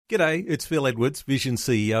G'day, it's Phil Edwards, Vision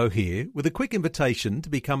CEO here, with a quick invitation to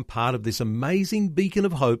become part of this amazing beacon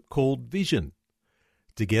of hope called Vision.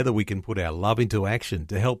 Together we can put our love into action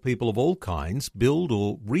to help people of all kinds build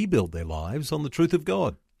or rebuild their lives on the truth of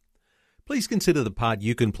God. Please consider the part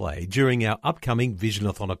you can play during our upcoming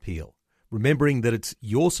Visionathon appeal, remembering that it's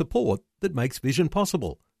your support that makes Vision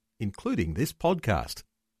possible, including this podcast.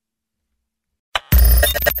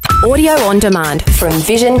 Audio on demand from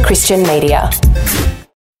Vision Christian Media.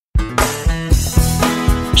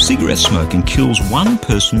 Cigarette smoking kills one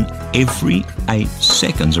person every 8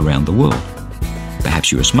 seconds around the world.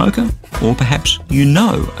 Perhaps you're a smoker, or perhaps you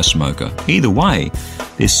know a smoker. Either way,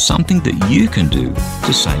 there's something that you can do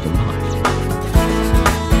to save a life.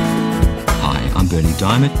 Hi, I'm Bernie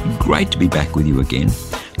Diamond. Great to be back with you again.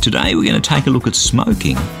 Today we're going to take a look at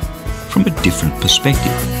smoking from a different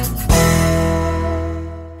perspective.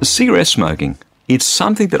 Cigarette smoking. It's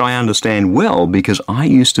something that I understand well because I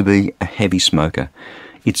used to be a heavy smoker.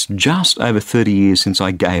 It's just over 30 years since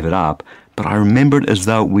I gave it up, but I remember it as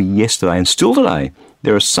though it were yesterday, and still today,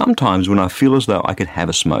 there are some times when I feel as though I could have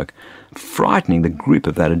a smoke, frightening the grip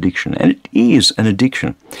of that addiction, and it is an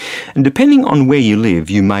addiction. And depending on where you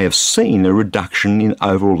live, you may have seen a reduction in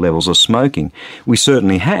overall levels of smoking. We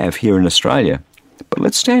certainly have here in Australia. But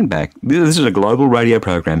let's stand back. This is a global radio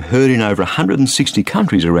program heard in over 160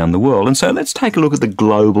 countries around the world, and so let's take a look at the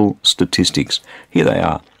global statistics. Here they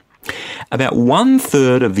are. About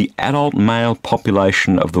 1/3 of the adult male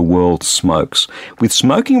population of the world smokes, with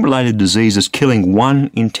smoking-related diseases killing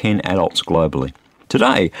 1 in 10 adults globally.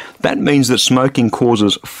 Today, that means that smoking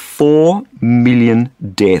causes 4 million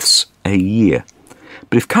deaths a year.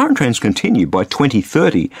 But if current trends continue, by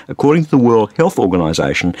 2030, according to the World Health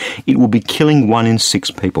Organization, it will be killing 1 in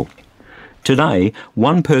 6 people. Today,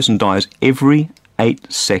 one person dies every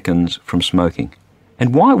 8 seconds from smoking.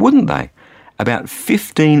 And why wouldn't they? About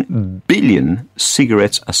 15 billion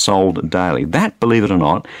cigarettes are sold daily. That, believe it or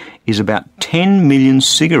not, is about 10 million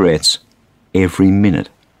cigarettes every minute.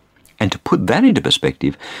 And to put that into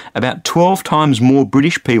perspective, about 12 times more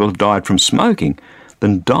British people have died from smoking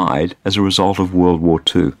than died as a result of World War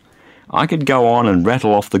II. I could go on and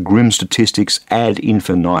rattle off the grim statistics ad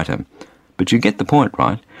infinitum, but you get the point,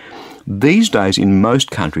 right? These days, in most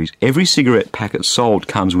countries, every cigarette packet sold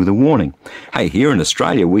comes with a warning. Hey, here in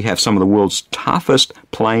Australia, we have some of the world's toughest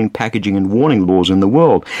plain packaging and warning laws in the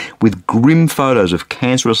world, with grim photos of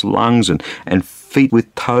cancerous lungs and feet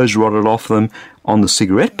with toes rotted off them on the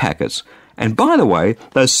cigarette packets. And by the way,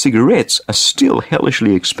 those cigarettes are still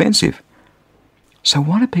hellishly expensive. So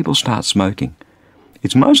why do people start smoking?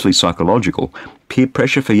 It's mostly psychological. Peer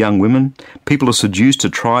pressure for young women. People are seduced to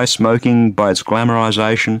try smoking by its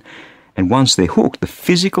glamorization. And once they're hooked, the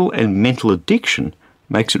physical and mental addiction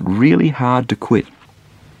makes it really hard to quit.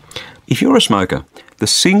 If you're a smoker, the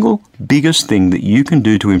single biggest thing that you can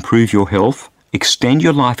do to improve your health, extend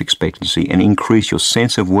your life expectancy, and increase your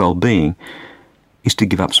sense of well-being is to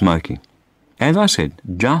give up smoking. As I said,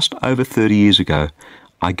 just over 30 years ago,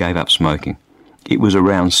 I gave up smoking. It was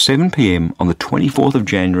around 7 p.m. on the 24th of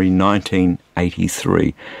January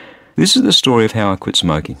 1983. This is the story of how I quit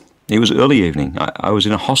smoking. It was early evening. I was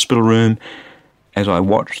in a hospital room as I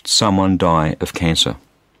watched someone die of cancer.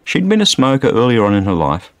 She'd been a smoker earlier on in her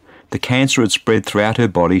life. The cancer had spread throughout her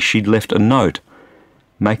body. She'd left a note,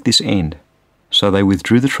 "Make this end." So they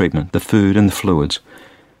withdrew the treatment, the food and the fluids,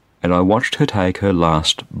 and I watched her take her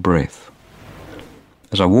last breath.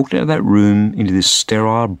 As I walked out of that room into this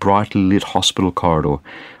sterile, brightly lit hospital corridor,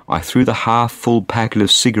 I threw the half-full packet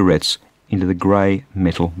of cigarettes into the grey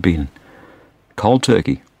metal bin. Cold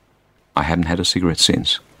turkey. I haven't had a cigarette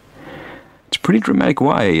since. It's a pretty dramatic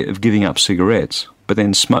way of giving up cigarettes, but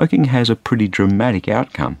then smoking has a pretty dramatic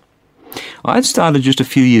outcome. I had started just a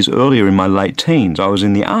few years earlier in my late teens. I was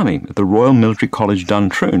in the Army at the Royal Military College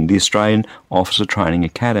Duntroon, the Australian Officer Training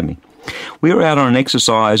Academy. We were out on an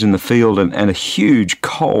exercise in the field and a huge,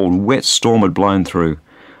 cold, wet storm had blown through.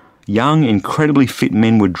 Young, incredibly fit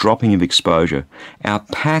men were dropping of exposure. Our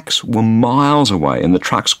packs were miles away and the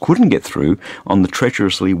trucks couldn't get through on the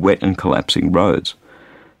treacherously wet and collapsing roads.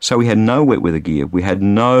 So we had no wet weather gear, we had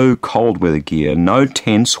no cold weather gear, no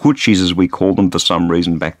tents, hoochies as we called them for some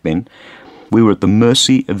reason back then. We were at the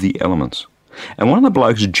mercy of the elements. And one of the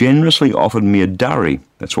blokes generously offered me a durry.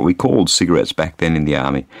 That's what we called cigarettes back then in the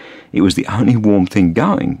Army. It was the only warm thing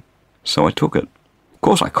going, so I took it. Of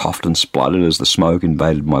course I coughed and spluttered as the smoke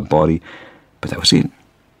invaded my body, but that was it.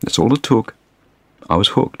 That's all it took. I was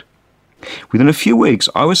hooked. Within a few weeks,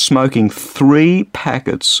 I was smoking 3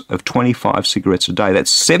 packets of 25 cigarettes a day. That's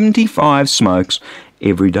 75 smokes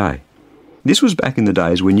every day. This was back in the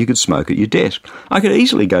days when you could smoke at your desk. I could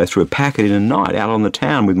easily go through a packet in a night out on the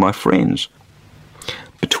town with my friends.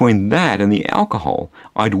 Between that and the alcohol,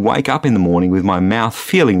 I'd wake up in the morning with my mouth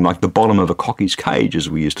feeling like the bottom of a cockie's cage, as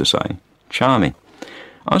we used to say. Charming.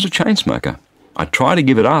 I was a chain smoker. I tried to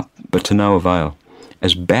give it up, but to no avail.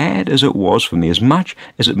 As bad as it was for me, as much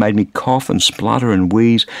as it made me cough and splutter and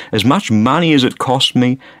wheeze, as much money as it cost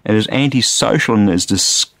me, and as antisocial and as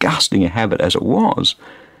disgusting a habit as it was,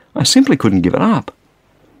 I simply couldn't give it up.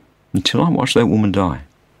 Until I watched that woman die.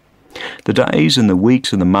 The days and the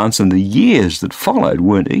weeks and the months and the years that followed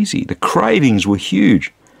weren't easy. The cravings were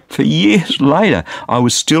huge. For years later, I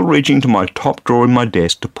was still reaching to my top drawer in my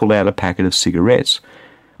desk to pull out a packet of cigarettes.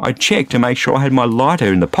 I checked to make sure I had my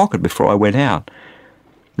lighter in the pocket before I went out.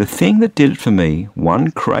 The thing that did it for me,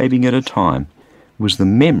 one craving at a time, was the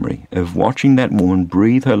memory of watching that woman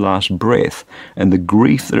breathe her last breath and the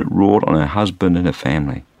grief that it wrought on her husband and her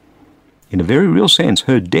family. In a very real sense,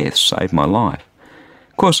 her death saved my life.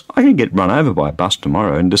 Of course, I could get run over by a bus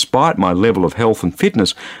tomorrow, and despite my level of health and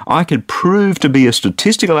fitness, I could prove to be a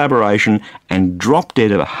statistical aberration and drop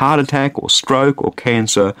dead of a heart attack or stroke or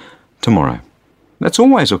cancer tomorrow. That's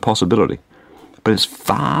always a possibility, but it's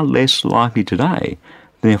far less likely today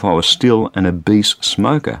than if I was still an obese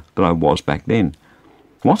smoker that I was back then.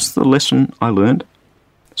 What's the lesson I learned?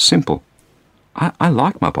 Simple. I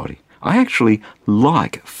like my body. I actually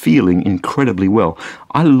like feeling incredibly well.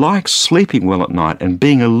 I like sleeping well at night and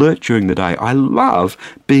being alert during the day. I love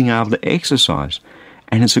being able to exercise.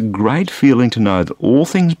 And it's a great feeling to know that all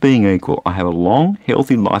things being equal, I have a long,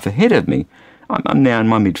 healthy life ahead of me. I'm now in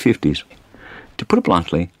my mid-50s. To put it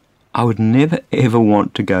bluntly, I would never ever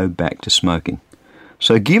want to go back to smoking.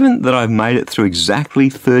 So given that I've made it through exactly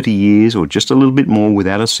 30 years or just a little bit more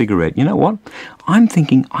without a cigarette, you know what? I'm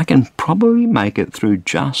thinking I can probably make it through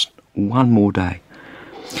just one more day.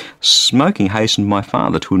 Smoking hastened my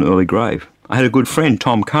father to an early grave. I had a good friend,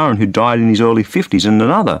 Tom Curran, who died in his early 50s, and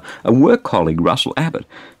another, a work colleague, Russell Abbott,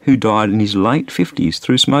 who died in his late 50s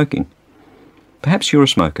through smoking. Perhaps you're a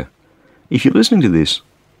smoker. If you're listening to this,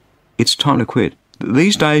 it's time to quit.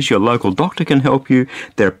 These days, your local doctor can help you.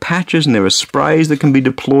 There are patches and there are sprays that can be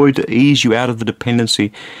deployed to ease you out of the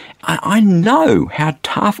dependency. I know how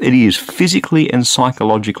tough it is physically and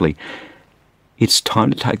psychologically. It's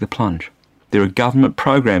time to take the plunge. There are government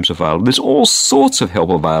programs available. There's all sorts of help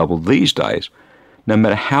available these days. No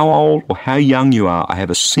matter how old or how young you are, I have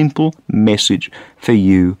a simple message for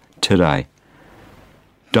you today.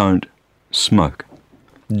 Don't smoke.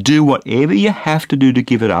 Do whatever you have to do to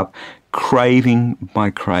give it up, craving by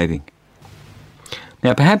craving.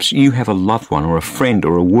 Now, perhaps you have a loved one or a friend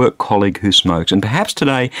or a work colleague who smokes, and perhaps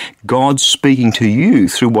today God's speaking to you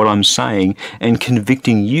through what I'm saying and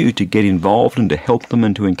convicting you to get involved and to help them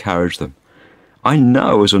and to encourage them. I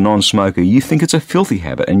know as a non-smoker you think it's a filthy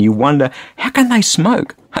habit and you wonder, how can they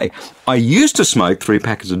smoke? Hey, I used to smoke 3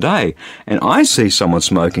 packets a day, and I see someone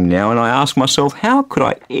smoking now and I ask myself, how could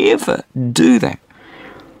I ever do that?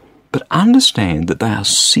 But understand that they are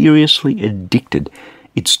seriously addicted.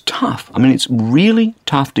 It's tough. I mean, it's really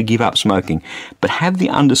tough to give up smoking, but have the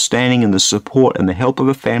understanding and the support and the help of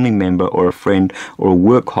a family member or a friend or a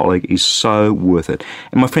work colleague is so worth it.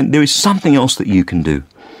 And my friend, there is something else that you can do.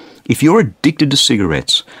 If you're addicted to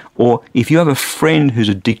cigarettes, or if you have a friend who's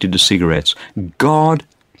addicted to cigarettes, God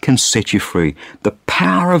can set you free. The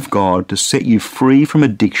power of God to set you free from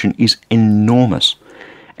addiction is enormous.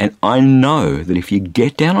 And I know that if you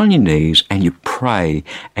get down on your knees and you pray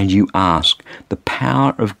and you ask, the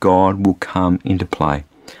power of God will come into play.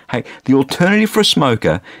 Hey, the alternative for a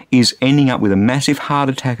smoker is ending up with a massive heart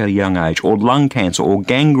attack at a young age, or lung cancer, or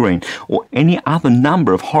gangrene, or any other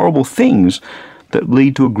number of horrible things that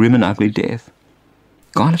lead to a grim and ugly death.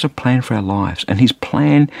 God has a plan for our lives, and his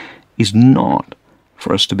plan is not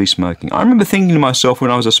for us to be smoking. I remember thinking to myself when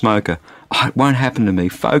I was a smoker, oh, it won't happen to me.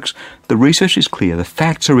 Folks, the research is clear. The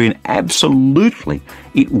facts are in. Absolutely,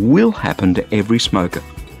 it will happen to every smoker.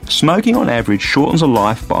 Smoking on average shortens a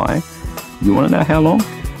life by, you want to know how long?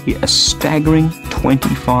 Yeah, a staggering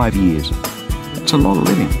 25 years. That's a lot of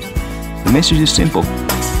living. The message is simple.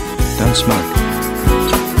 Don't smoke.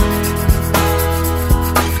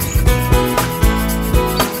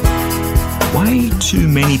 Way too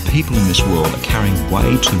many people in this world are carrying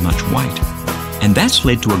way too much weight. And that's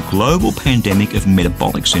led to a global pandemic of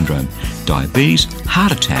metabolic syndrome, diabetes,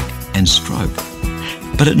 heart attack and stroke.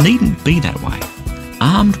 But it needn't be that way.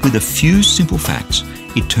 Armed with a few simple facts,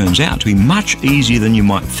 it turns out to be much easier than you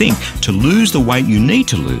might think to lose the weight you need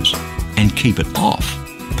to lose and keep it off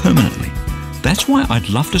permanently. That's why I'd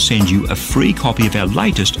love to send you a free copy of our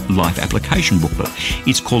latest life application booklet.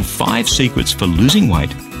 It's called 5 Secrets for Losing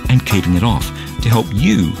Weight and keeping it off to help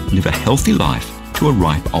you live a healthy life to a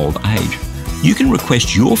ripe old age. You can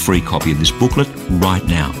request your free copy of this booklet right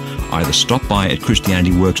now. Either stop by at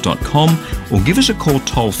ChristianityWorks.com or give us a call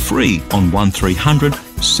toll-free on 1300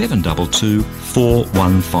 722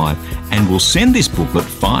 415 and we'll send this booklet,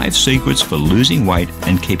 5 Secrets for Losing Weight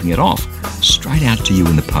and Keeping It Off, straight out to you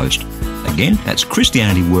in the post. Again, that's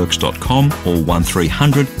ChristianityWorks.com or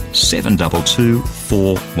 1300 722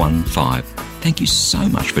 415. Thank you so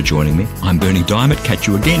much for joining me. I'm Bernie Diamond. Catch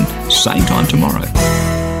you again, same time tomorrow,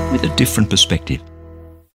 with a different perspective.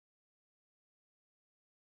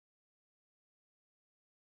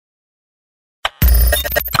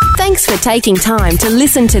 Thanks for taking time to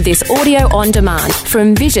listen to this audio on demand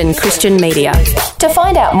from Vision Christian Media. To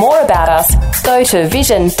find out more about us, go to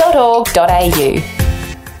vision.org.au.